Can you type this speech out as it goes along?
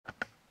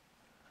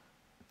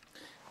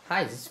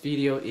Hi, this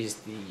video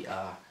is the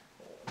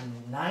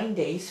 9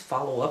 days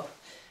follow-up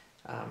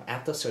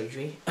after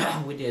surgery.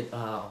 We did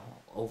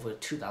over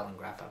 2,000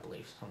 grafts, I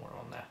believe, somewhere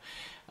on there.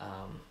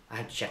 I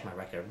had to check my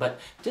record, but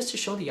just to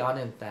show the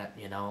audience that,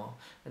 you know,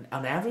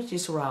 on average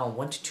it's around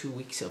 1 to 2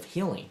 weeks of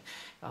healing.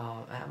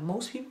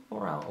 Most people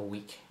around a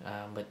week,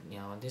 but you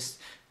know, this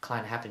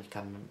client happened to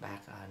come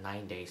back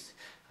 9 days.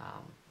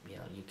 You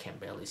know, you can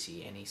barely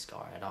see any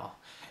scar at all.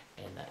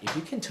 And if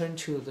you can turn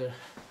to the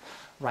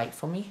right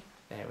for me,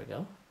 there we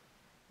go.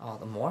 Oh,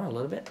 a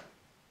little bit.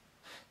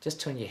 Just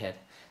turn your head.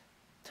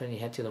 Turn your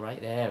head to the right.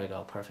 There we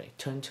go. Perfect.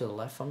 Turn to the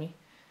left for me.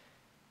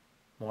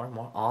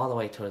 More. All the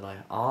way to the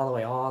left. All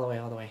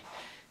the way.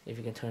 If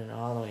you can turn it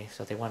all the way.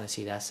 So they want to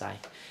see that side.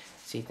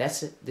 See,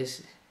 that's it.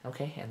 This.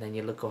 Okay. And then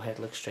you go ahead,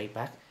 look straight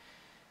back.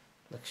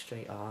 Look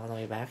straight all the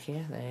way back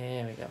here.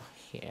 There we go.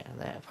 Here.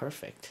 There.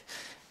 Perfect.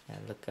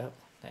 And look up.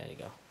 There you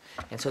go.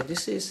 And so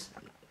this is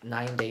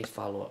 9 days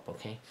follow-up,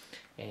 okay?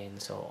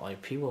 And so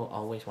people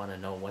always want to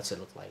know what's it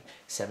look like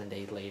 7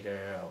 days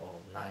later or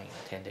 9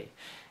 or 10 days.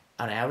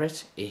 On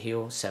average, it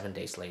heals 7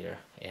 days later,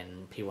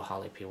 and people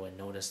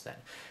notice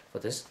that. For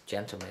this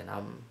gentleman,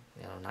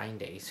 9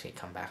 days he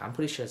come back. I'm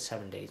pretty sure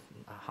 7 days,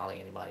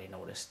 hardly anybody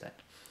noticed that.